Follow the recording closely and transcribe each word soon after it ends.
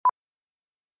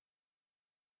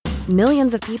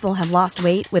Millions of people have lost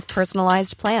weight with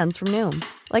personalized plans from Noom.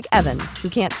 Like Evan, who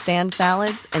can't stand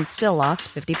salads and still lost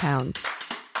 50 pounds.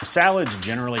 Salads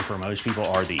generally for most people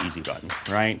are the easy button,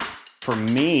 right? For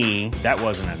me, that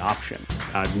wasn't an option.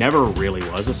 I never really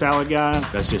was a salad guy.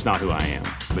 That's just not who I am.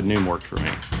 But Noom worked for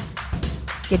me.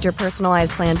 Get your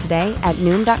personalized plan today at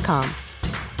Noom.com.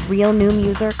 Real Noom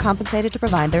user compensated to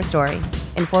provide their story.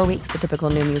 In 4 weeks, the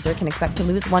typical Noom user can expect to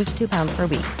lose 1 to 2 pounds per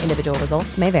week. Individual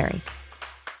results may vary.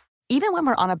 Even when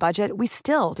we're on a budget, we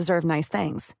still deserve nice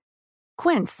things.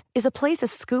 Quince is a place to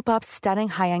scoop up stunning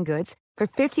high-end goods for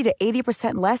 50 to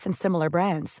 80% less than similar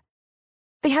brands.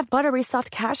 They have buttery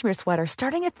soft cashmere sweaters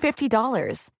starting at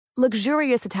 $50,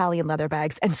 luxurious Italian leather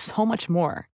bags, and so much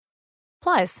more.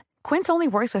 Plus, Quince only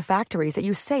works with factories that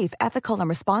use safe, ethical, and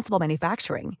responsible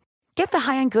manufacturing. Get the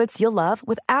high-end goods you'll love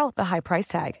without the high price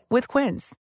tag with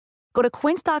Quince. Go to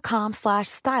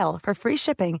quince.com/style for free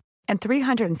shipping and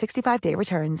 365-day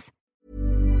returns.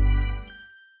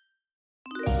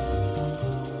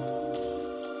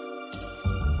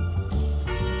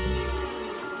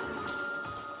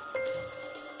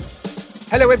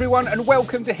 Hello everyone and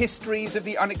welcome to Histories of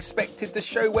the Unexpected, the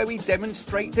show where we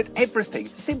demonstrate that everything,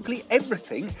 simply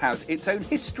everything, has its own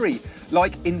history,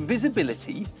 like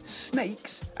invisibility,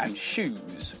 snakes and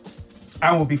shoes.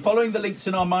 And we'll be following the links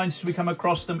in our minds as we come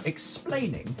across them,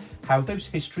 explaining how those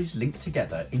histories link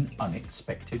together in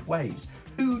unexpected ways.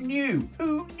 Who knew,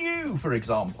 for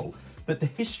example, that the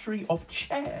history of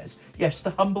chairs, yes,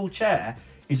 the humble chair,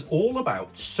 is all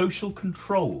about social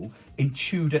control in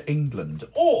Tudor England,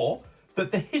 or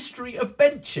that the history of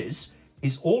benches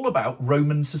is all about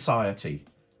Roman society.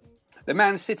 The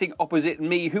man sitting opposite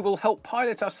me who will help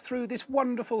pilot us through this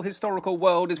wonderful historical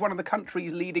world is one of the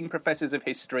country's leading professors of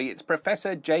history. It's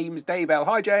Professor James Daybell.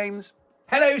 Hi, James.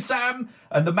 Hello, Sam.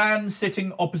 And the man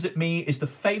sitting opposite me is the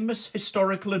famous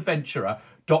historical adventurer,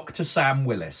 Dr. Sam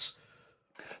Willis.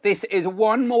 This is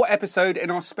one more episode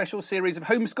in our special series of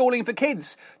homeschooling for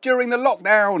kids during the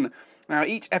lockdown. Now,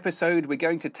 each episode we're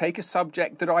going to take a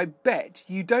subject that I bet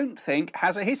you don't think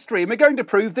has a history, and we're going to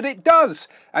prove that it does.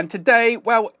 And today,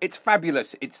 well, it's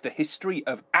fabulous. It's the history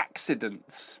of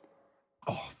accidents.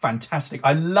 Oh, fantastic.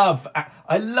 I love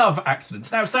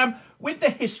accidents. Now, Sam, with the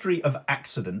history of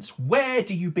accidents, where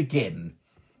do you begin?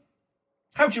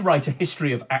 How do you write a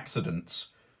history of accidents?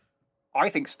 I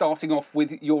think starting off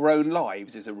with your own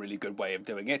lives is a really good way of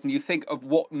doing it. And you think of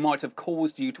what might have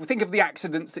caused you to think of the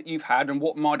accidents that you've had and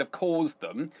what might have caused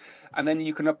them. And then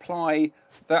you can apply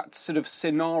that sort of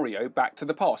scenario back to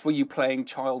the past. Were you playing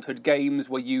childhood games?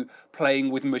 Were you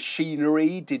playing with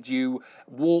machinery? Did you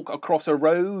walk across a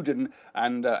road and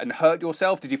hurt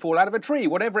yourself? Did you fall out of a tree?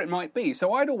 Whatever it might be.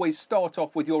 So I'd always start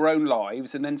off with your own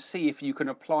lives and then see if you can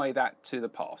apply that to the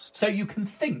past. So you can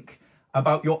think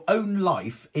about your own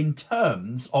life in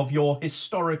terms of your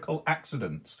historical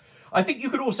accidents. I think you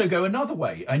could also go another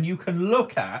way, and you can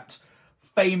look at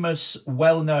famous,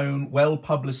 well-known,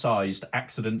 well-publicised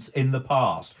accidents in the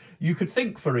past. You could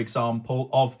think, for example,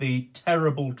 of the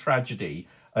terrible tragedy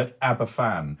at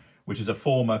Aberfan, which is a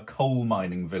former coal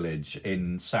mining village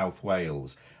in South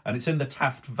Wales, and it's in the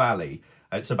Taff Valley.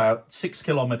 It's about 6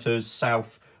 kilometres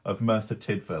south of Merthyr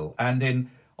Tydfil, and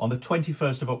on the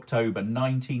 21st of October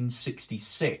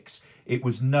 1966, it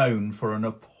was known for an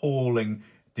appalling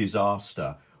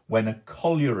disaster when a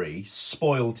colliery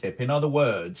spoil tip, in other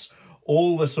words,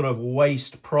 all the sort of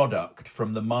waste product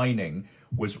from the mining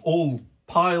was all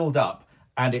piled up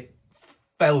and it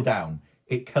fell down.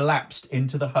 It collapsed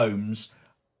into the homes,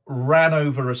 ran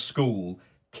over a school,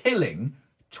 killing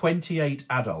 28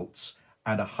 adults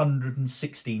and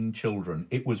 116 children.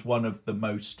 It was one of the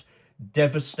most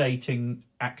devastating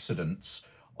accidents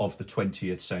of the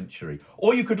 20th century.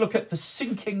 Or you could look at the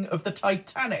sinking of the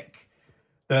Titanic,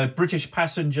 the British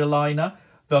passenger liner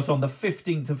that on the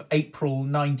 15th of April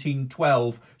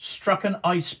 1912 struck an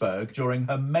iceberg during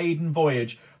her maiden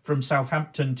voyage from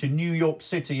Southampton to New York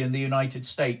City in the United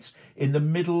States in the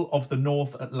middle of the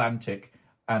North Atlantic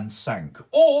and sank.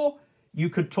 Or you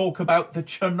could talk about the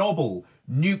Chernobyl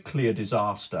nuclear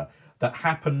disaster that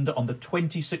happened on the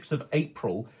 26th of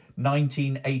April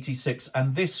 1986,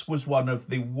 and this was one of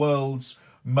the world's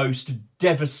most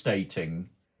devastating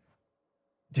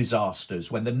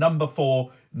disasters when the number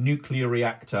 4 nuclear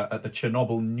reactor at the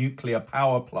Chernobyl nuclear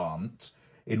power plant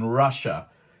in Russia,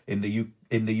 in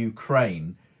the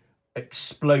Ukraine,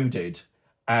 exploded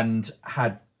and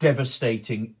had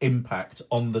devastating impact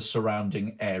on the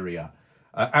surrounding area.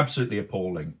 Absolutely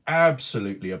appalling.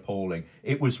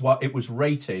 It was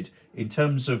rated, in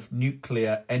terms of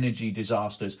nuclear energy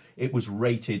disasters, it was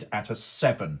rated at a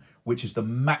 7, which is the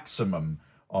maximum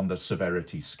on the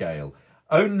severity scale.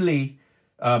 Only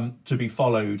to be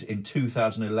followed in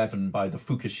 2011 by the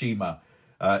Fukushima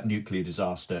nuclear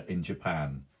disaster in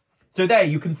Japan. So there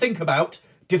you can think about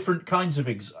different kinds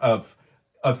of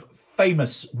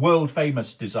famous, world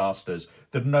famous disasters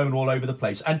that are known all over the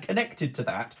place. And connected to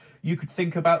that, you could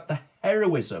think about the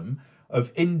heroism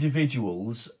of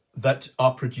individuals that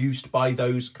are produced by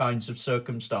those kinds of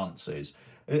circumstances.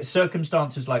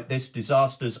 Circumstances like this,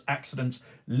 disasters, accidents,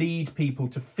 lead people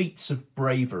to feats of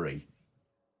bravery.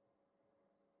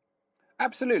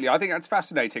 Absolutely. I think that's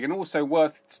fascinating and also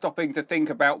worth stopping to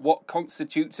think about what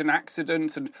constitutes an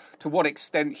accident and to what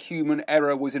extent human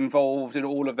error was involved in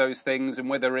all of those things and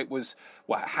whether it was,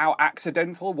 well, how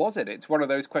accidental was it? It's one of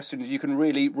those questions you can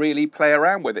really, really play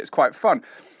around with. It's quite fun.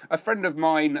 A friend of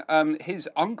mine, his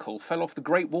uncle fell off the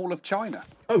Great Wall of China.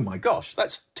 Oh my gosh,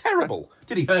 that's terrible.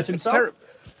 Did he hurt himself?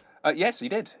 Yes, he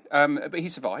did, but he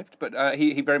survived. But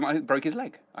he very much broke his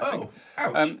leg, I think.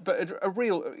 Ouch. But a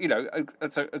real,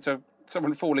 it's a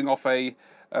someone falling off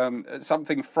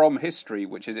something from history,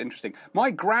 which is interesting. My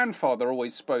grandfather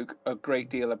always spoke a great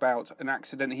deal about an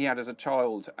accident he had as a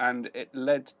child, and it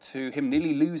led to him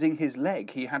nearly losing his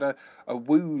leg. He had a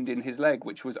wound in his leg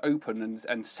which was open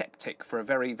and septic for a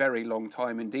very, very long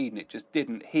time indeed, and it just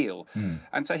didn't heal.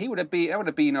 And so that would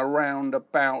have been around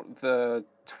about the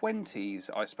 20s,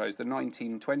 I suppose, the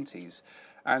 1920s.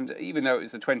 And even though it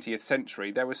was the 20th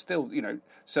century, there were still,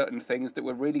 certain things that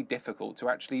were really difficult to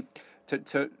actually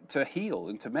to heal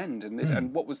and to mend. And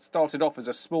and what was started off as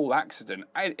a small accident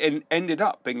ended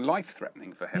up being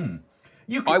life-threatening for him.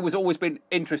 I was always been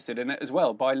interested in it as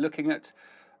well by looking at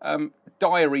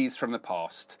diaries from the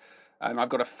past. And I've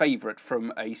got a favourite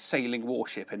from a sailing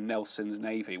warship in Nelson's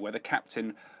Navy where the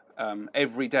captain...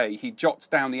 every day he jots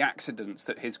down the accidents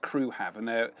that his crew have, and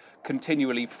they're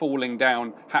continually falling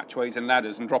down hatchways and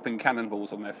ladders and dropping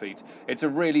cannonballs on their feet. It's a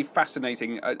really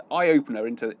fascinating eye-opener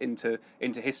into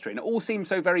history, and it all seems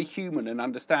so very human and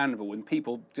understandable in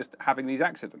people just having these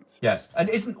accidents. Yes, and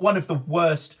isn't one of the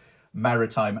worst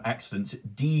maritime accidents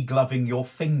degloving your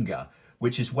finger,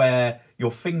 which is where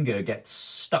your finger gets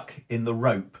stuck in the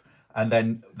rope and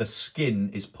then the skin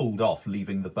is pulled off,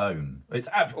 leaving the bone. It's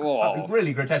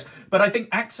really grotesque. But I think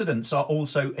accidents are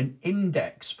also an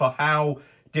index for how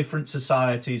different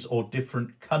societies or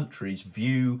different countries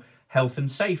view health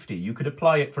and safety. You could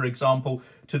apply it, for example,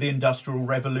 to the Industrial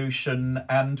Revolution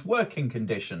and working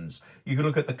conditions. You could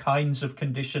look at the kinds of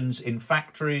conditions in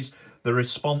factories, the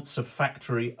response of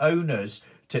factory owners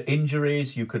to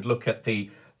injuries. You could look at the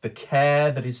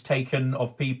care that is taken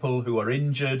of people who are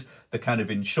injured, the kind of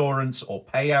insurance or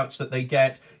payouts that they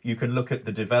get. You can look at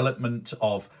the development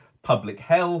of public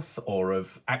health or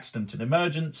of accident and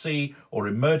emergency or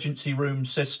emergency room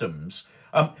systems.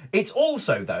 It's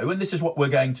also, though, and this is what we're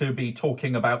going to be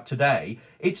talking about today,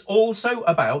 it's also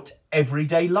about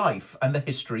everyday life and the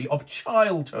history of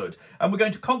childhood. And we're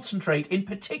going to concentrate in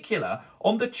particular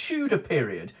on the Tudor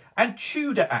period and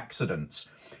Tudor accidents.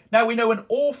 Now, we know an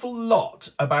awful lot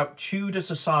about Tudor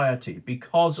society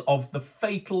because of the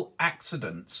fatal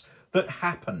accidents that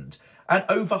happened. And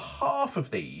over half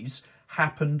of these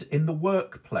happened in the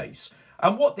workplace.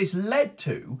 And what this led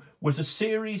to was a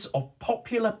series of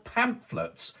popular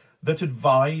pamphlets that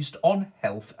advised on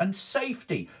health and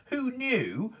safety. Who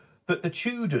knew that the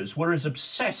Tudors were as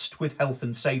obsessed with health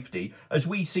and safety as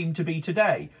we seem to be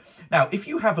today? Now, if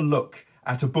you have a look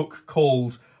at a book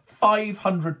called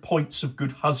 500 Points of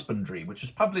Good Husbandry, which was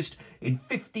published in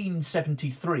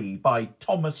 1573 by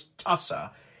Thomas Tusser,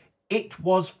 it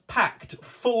was packed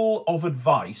full of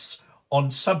advice on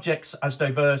subjects as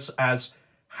diverse as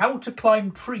how to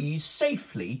climb trees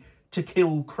safely to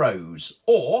kill crows,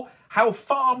 or how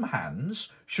farmhands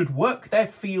should work their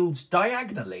fields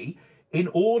diagonally in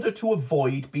order to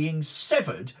avoid being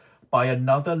severed by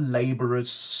another labourer's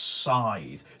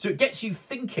scythe. So it gets you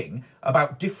thinking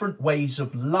about different ways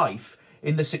of life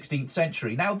in the 16th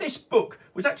century. Now, this book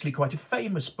was actually quite a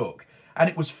famous book, and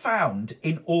it was found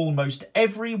in almost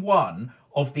every one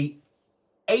of the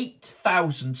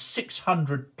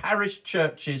 8,600 parish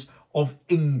churches of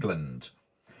England.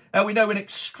 Now, we know an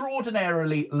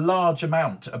extraordinarily large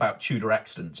amount about Tudor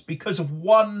accidents because of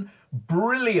one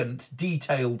brilliant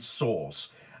detailed source,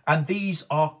 and these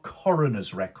are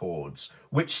coroner's records,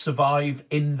 which survive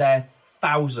in their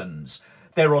thousands.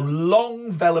 They're on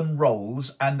long vellum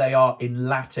rolls and they are in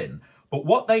Latin. But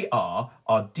what they are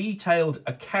detailed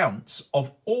accounts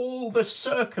of all the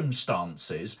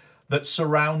circumstances that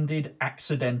surrounded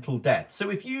accidental death. So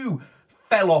if you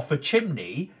fell off a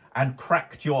chimney and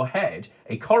cracked your head,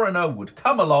 a coroner would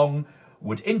come along,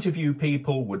 would interview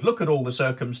people, would look at all the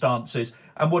circumstances.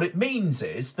 And what it means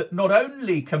is that not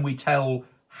only can we tell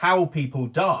how people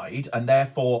died and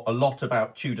therefore a lot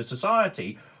about Tudor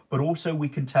society, but also we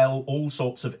can tell all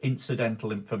sorts of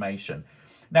incidental information.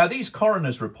 Now, these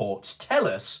coroner's reports tell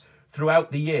us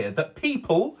throughout the year that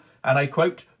people, and I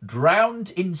quote,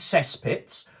 drowned in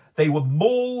cesspits, they were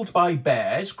mauled by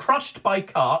bears, crushed by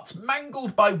carts,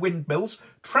 mangled by windmills,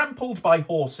 trampled by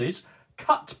horses,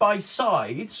 cut by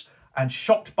scythes, and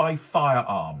shot by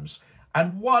firearms.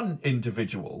 And one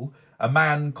individual, a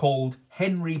man called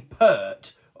Henry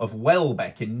Pert of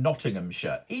Welbeck in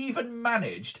Nottinghamshire, even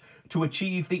managed to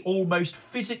achieve the almost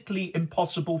physically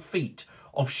impossible feat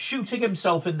of shooting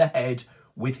himself in the head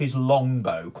with his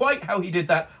longbow. Quite how he did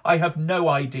that, I have no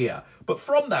idea. But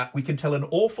from that, we can tell an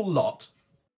awful lot.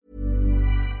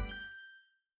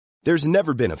 There's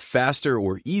never been a faster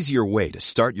or easier way to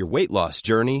start your weight loss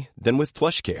journey than with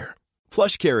PlushCare.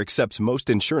 PlushCare accepts most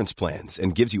insurance plans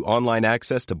and gives you online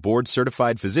access to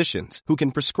board-certified physicians who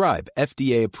can prescribe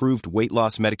FDA-approved weight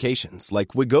loss medications like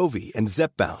Wegovy and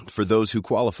Zepbound for those who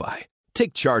qualify.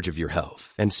 Take charge of your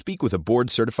health and speak with a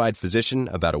board-certified physician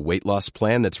about a weight loss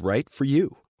plan that's right for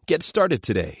you. Get started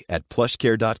today at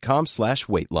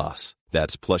plushcare.com/weight loss.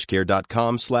 That's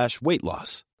plushcare.com/weight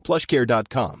loss.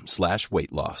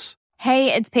 plushcare.com/weight loss.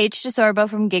 Hey, it's Paige DeSorbo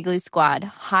from Giggly Squad.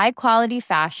 High quality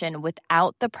fashion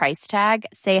without the price tag.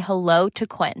 Say hello to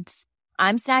Quince.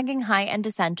 I'm snagging high-end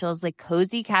essentials like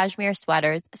cozy cashmere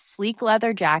sweaters, sleek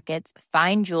leather jackets,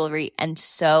 fine jewelry, and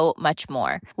so much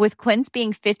more. With Quince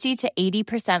being 50 to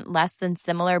 80% less than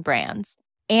similar brands.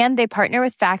 And they partner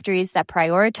with factories that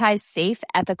prioritize safe,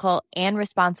 ethical, and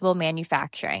responsible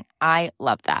manufacturing. I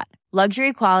love that.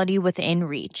 Luxury quality within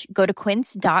reach. Go to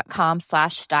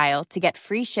quince.com/style to get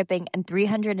free shipping and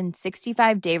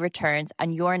 365-day returns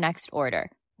on your next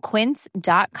order.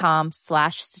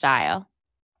 Quince.com/style.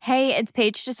 Hey, it's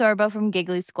Paige DeSorbo from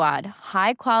Giggly Squad.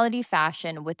 High quality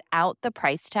fashion without the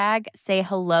price tag. Say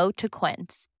hello to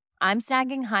Quince. I'm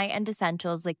snagging high-end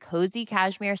essentials like cozy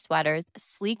cashmere sweaters,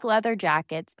 sleek leather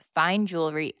jackets, fine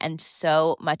jewelry, and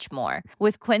so much more.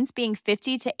 With Quince being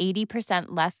 50 to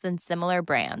 80% less than similar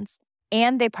brands.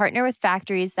 And they partner with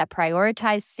factories that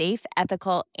prioritize safe,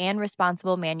 ethical, and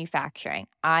responsible manufacturing.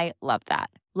 I love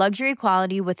that. Luxury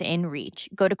quality within reach.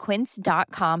 Go to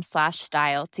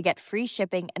quince.com/style to get free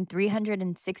shipping and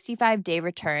 365-day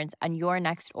returns on your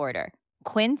next order.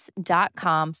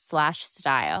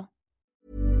 Quince.com/style.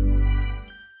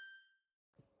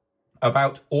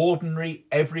 About ordinary,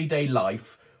 everyday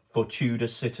life for Tudor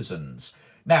citizens.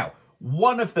 Now,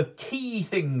 one of the key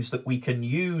things that we can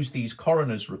use these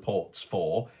coroner's reports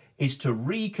for is to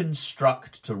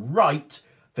reconstruct, to write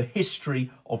the history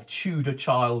of Tudor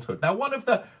childhood. Now, one of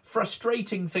the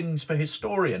frustrating things for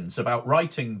historians about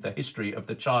writing the history of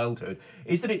the childhood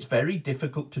is that it's very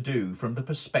difficult to do from the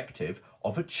perspective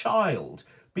of a child,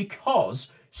 because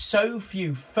so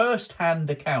few first-hand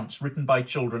accounts written by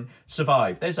children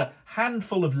survive. There's a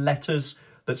handful of letters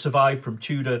that survive from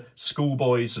Tudor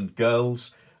schoolboys and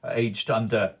girls aged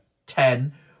under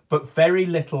 10, but very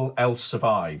little else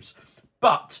survives.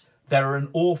 But there are an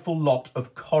awful lot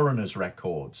of coroner's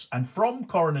records, and from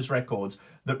coroner's records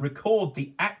that record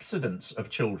the accidents of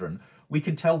children, we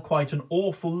can tell quite an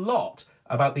awful lot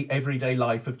about the everyday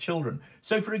life of children.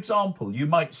 So, for example, you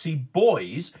might see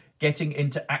boys getting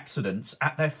into accidents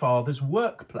at their father's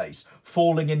workplace,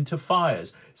 falling into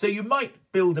fires. So you might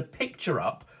build a picture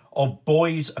up of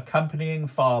boys accompanying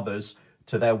fathers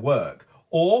to their work,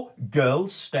 or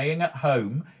girls staying at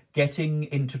home getting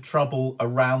into trouble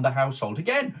around the household,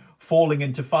 again falling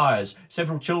into fires.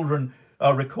 Several children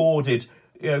are recorded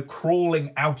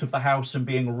crawling out of the house and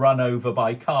being run over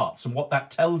by carts, and what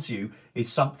that tells you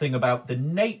is something about the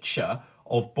nature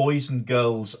of boys and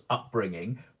girls'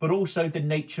 upbringing, but also the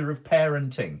nature of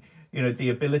parenting. The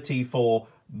ability for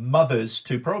mothers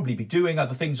to probably be doing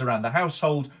other things around the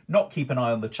household, not keep an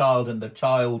eye on the child, and the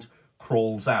child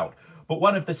crawls out. But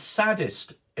one of the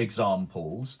saddest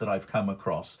examples that I've come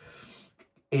across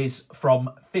is from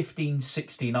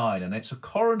 1569, and it's a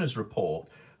coroner's report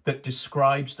that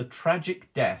describes the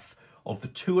tragic death of the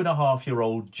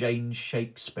 2.5-year-old Jane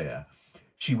Shakespeare.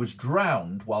 She was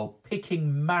drowned while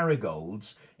picking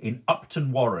marigolds in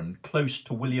Upton Warren, close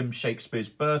to William Shakespeare's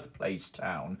birthplace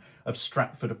town of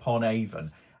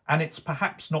Stratford-upon-Avon. And it's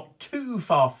perhaps not too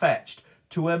far-fetched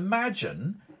to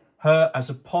imagine her as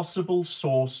a possible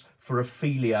source for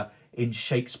Ophelia in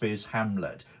Shakespeare's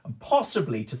Hamlet, and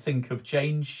possibly to think of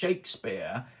Jane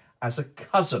Shakespeare as a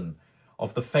cousin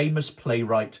of the famous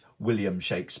playwright William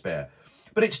Shakespeare.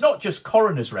 But it's not just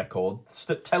coroner's records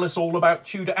that tell us all about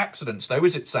Tudor accidents, though,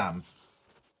 is it, Sam?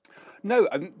 No,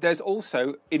 there's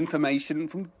also information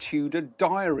from Tudor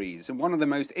diaries, and one of the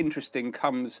most interesting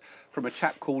comes from a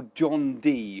chap called John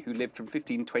Dee, who lived from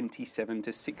 1527 to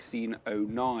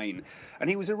 1609. And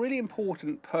he was a really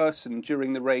important person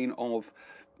during the reign of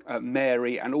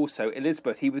Mary and also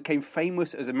Elizabeth. He became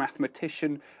famous as a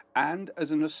mathematician and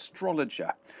as an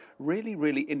astrologer. Really,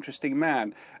 really interesting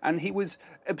man. And he was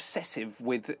obsessive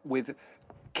with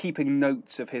keeping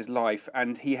notes of his life,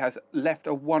 and he has left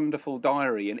a wonderful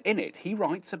diary, and in it he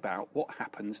writes about what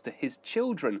happens to his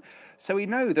children. So we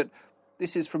know that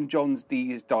this is from John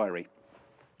Dee's diary.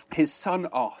 His son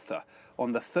Arthur,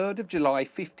 on the 3rd of July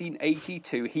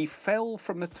 1582, he fell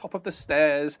from the top of the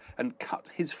stairs and cut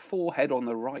his forehead on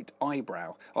the right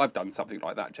eyebrow. I've done something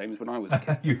like that, James, when I was a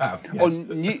kid. You have, yes. On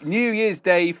New Year's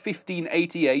Day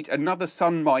 1588, another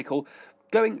son, Michael,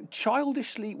 going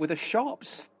childishly with a sharp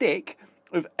stick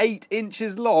of 8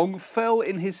 inches long, fell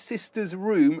in his sister's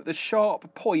room, the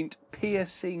sharp point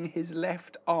piercing his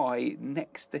left eye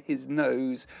next to his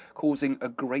nose, causing a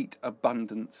great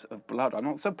abundance of blood. I'm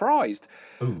not surprised.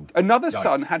 Ooh, Another yikes.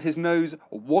 son had his nose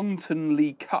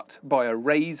wantonly cut by a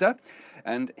razor,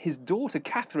 and his daughter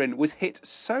Catherine was hit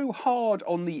so hard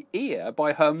on the ear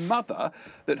by her mother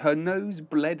that her nose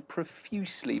bled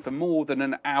profusely for more than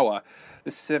an hour,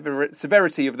 the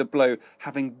severity of the blow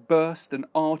having burst an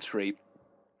artery.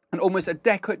 And almost a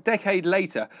decade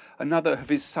later, another of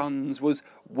his sons was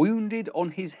wounded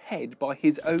on his head by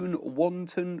his own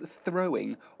wanton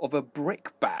throwing of a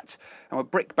brickbat. Now, a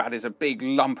brickbat is a big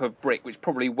lump of brick which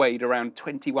probably weighed around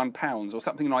 21 pounds or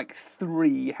something like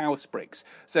 3 house bricks.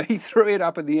 So he threw it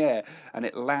up in the air and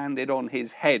it landed on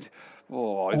his head.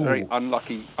 Oh, he's a very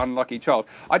unlucky child.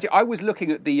 I was looking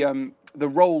at the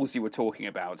roles you were talking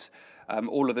about.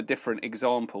 All of the different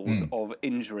examples of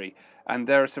injury. And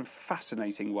there are some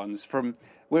fascinating ones.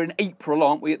 We're in April,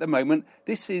 aren't we, at the moment?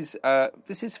 This is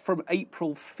from April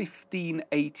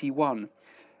 1581.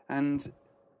 And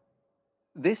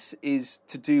this is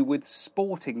to do with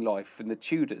sporting life in the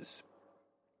Tudors,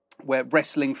 where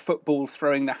wrestling, football,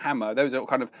 throwing the hammer, those are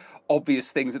kind of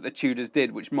obvious things that the Tudors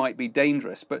did, which might be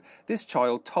dangerous. But this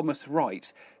child, Thomas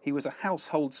Wright, he was a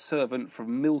household servant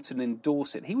from Milton in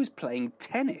Dorset. He was playing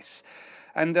tennis.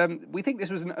 And we think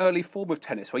this was an early form of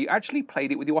tennis, where you actually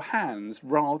played it with your hands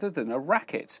rather than a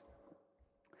racket.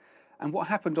 And what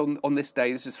happened on this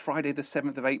day, this is Friday the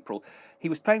 7th of April, he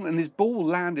was playing and his ball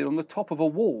landed on the top of a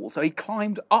wall. So he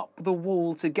climbed up the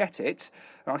wall to get it.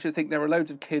 And I should think there are loads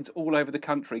of kids all over the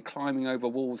country climbing over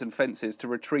walls and fences to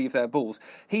retrieve their balls.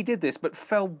 He did this, but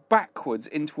fell backwards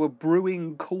into a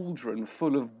brewing cauldron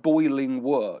full of boiling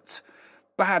wort.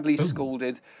 Badly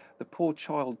scalded. The poor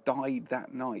child died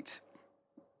that night.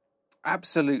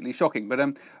 Absolutely shocking, but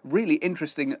really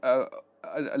interesting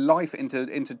a life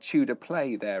into Tudor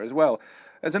play there as well.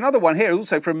 There's another one here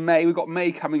also from May. We've got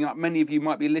May coming up. Many of you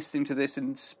might be listening to this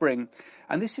in spring.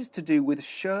 And this is to do with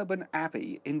Sherborne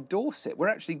Abbey in Dorset. We're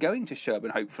actually going to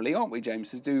Sherborne, hopefully, aren't we,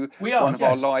 James, to do one of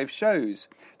our live shows.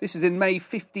 This is in May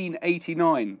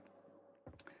 1589.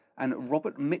 And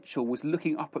Robert Mitchell was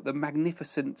looking up at the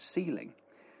magnificent ceiling.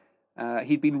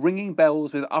 He'd been ringing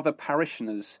bells with other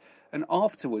parishioners and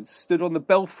afterwards stood on the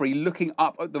belfry looking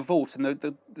up at the vault, and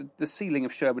the ceiling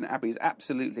of Sherborne Abbey is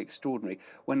absolutely extraordinary,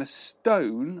 when a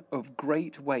stone of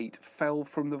great weight fell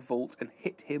from the vault and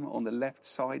hit him on the left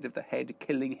side of the head,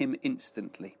 killing him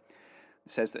instantly.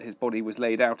 It says that his body was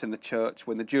laid out in the church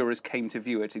when the jurors came to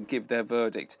view it and give their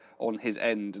verdict on his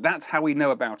end. That's how we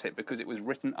know about it, because it was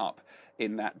written up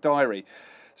in that diary.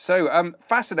 So,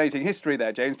 fascinating history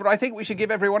there, James, but I think we should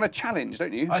give everyone a challenge,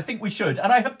 don't you? I think we should.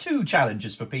 And I have 2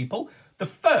 challenges for people. The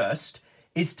first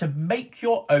is to make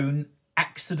your own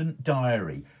accident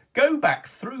diary. Go back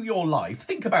through your life,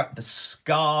 think about the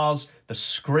scars, the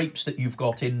scrapes that you've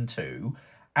got into,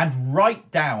 and write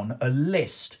down a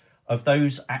list of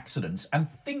those accidents and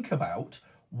think about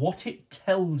what it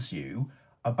tells you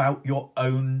about your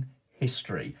own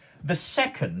history. The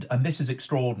second, and this is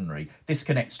extraordinary, this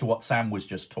connects to what Sam was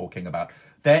just talking about.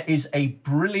 There is a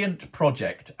brilliant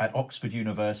project at Oxford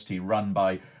University run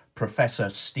by Professor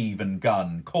Stephen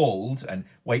Gunn called, and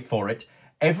wait for it,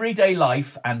 Everyday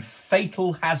Life and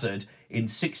Fatal Hazard in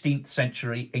 16th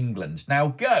Century England. Now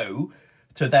go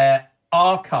to their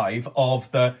archive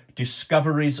of the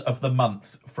discoveries of the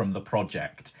month from the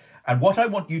project. And what I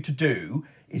want you to do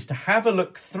is to have a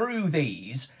look through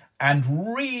these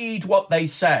and read what they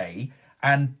say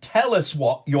and tell us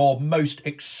what your most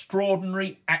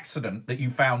extraordinary accident that you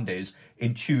found is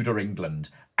in Tudor England.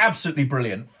 Absolutely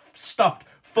brilliant. Stuffed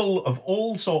full of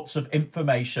all sorts of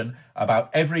information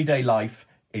about everyday life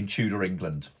in Tudor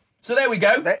England. So there we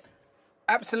go.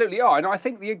 absolutely are. And I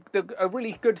think a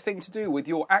really good thing to do with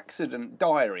your accident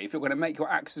diary, if you're going to make your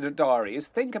accident diary, is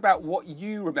think about what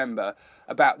you remember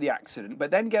about the accident, but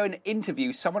then go and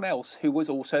interview someone else who was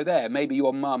also there. Maybe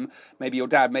your mum, maybe your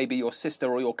dad, maybe your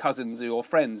sister or your cousins or your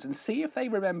friends, and see if they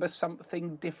remember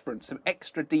something different, some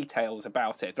extra details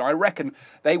about it. And I reckon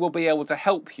they will be able to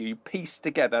help you piece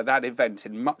together that event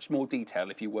in much more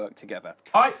detail if you work together.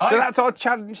 So that's our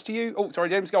challenge to you. Oh, sorry,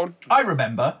 James, go on. I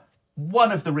remember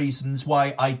one of the reasons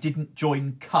why I didn't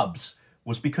join Cubs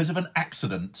was because of an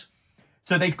accident.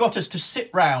 So they'd got us to sit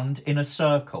round in a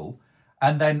circle,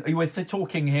 and then we're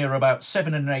talking here about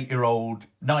 7 and 8-year-old,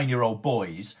 9-year-old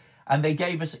boys, and they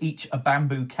gave us each a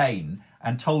bamboo cane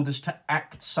and told us to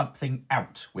act something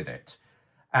out with it.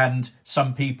 And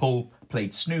some people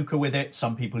played snooker with it,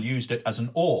 some people used it as an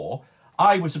oar.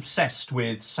 I was obsessed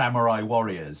with samurai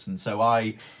warriors, and so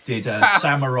I did a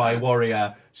samurai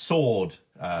warrior sword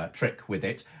trick with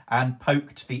it and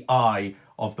poked the eye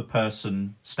of the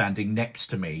person standing next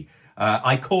to me.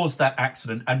 I caused that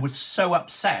accident and was so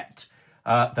upset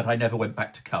that I never went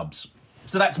back to Cubs.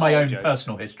 So that's my own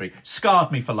personal history.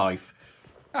 Scarred me for life.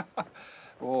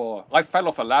 I fell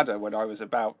off a ladder when I was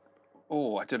about,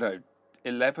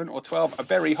 11 or 12, a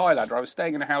very high ladder. I was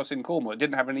staying in a house in Cornwall. It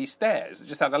didn't have any stairs. It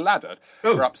just had a ladder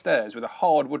for upstairs with a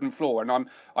hard wooden floor, and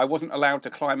I wasn't allowed to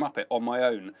climb up it on my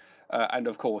own. And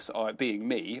of course, being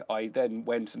me, I then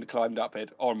went and climbed up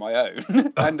it on my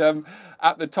own. And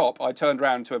at the top, I turned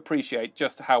around to appreciate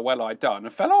just how well I'd done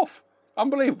and fell off.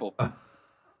 Unbelievable.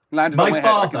 Landed on my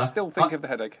head. I can still think of the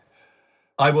headache.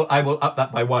 I will up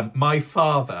that by one. My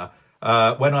father,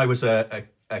 when I was a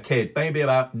kid, maybe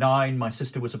about 9, my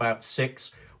sister was about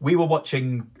 6, we were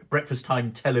watching breakfast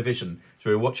time television. So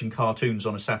we were watching cartoons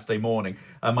on a Saturday morning,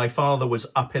 and my father was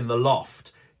up in the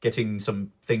loft getting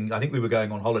some things. I think we were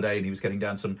going on holiday, and he was getting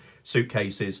down some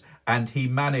suitcases, and he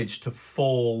managed to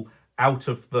fall out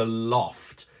of the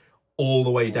loft all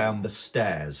the way down the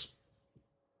stairs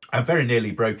and very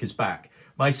nearly broke his back.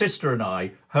 My sister and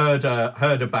I heard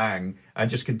a bang and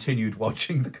just continued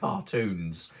watching the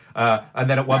cartoons. And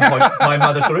then at one point, my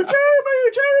mother sort of, Jeremy!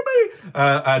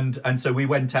 And so we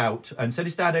went out and said,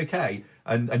 "Is Dad okay?"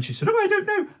 And she said, "Oh, I don't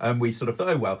know." And we sort of thought,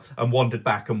 "Oh, well," and wandered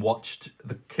back and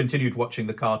continued watching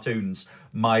the cartoons.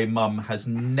 My mum has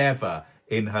never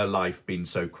in her life been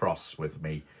so cross with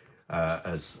me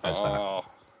as that.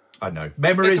 I know.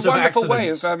 Memories of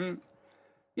accidents.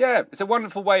 It's a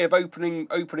wonderful way of opening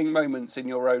moments in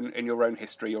your own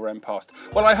history, your own past.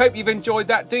 Well, I hope you've enjoyed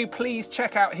that. Do please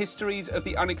check out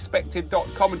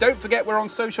historiesoftheunexpected.com, and don't forget we're on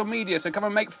social media, so come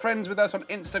and make friends with us on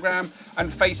Instagram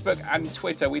and Facebook and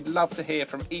Twitter. We'd love to hear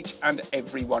from each and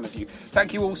every one of you.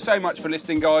 Thank you all so much for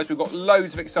listening, guys. We've got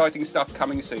loads of exciting stuff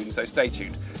coming soon, so stay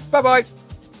tuned. Bye-bye.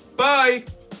 Bye.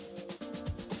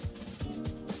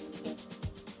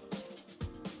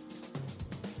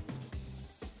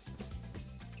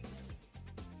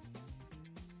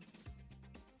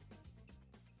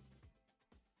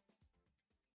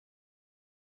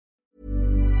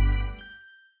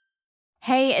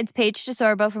 Hey, it's Paige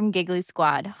DeSorbo from Giggly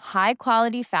Squad. High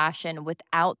quality fashion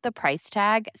without the price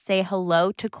tag. Say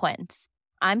hello to Quince.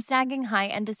 I'm snagging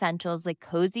high-end essentials like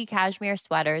cozy cashmere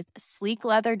sweaters, sleek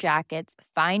leather jackets,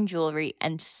 fine jewelry,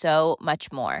 and so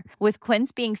much more. With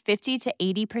Quince being 50 to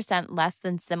 80% less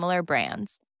than similar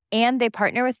brands. And they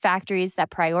partner with factories that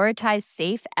prioritize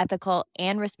safe, ethical,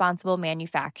 and responsible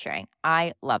manufacturing.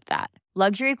 I love that.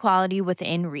 Luxury quality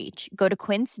within reach. Go to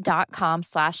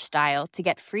quince.com/style to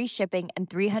get free shipping and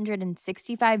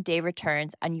 365-day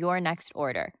returns on your next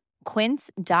order.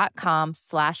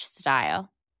 Quince.com/style.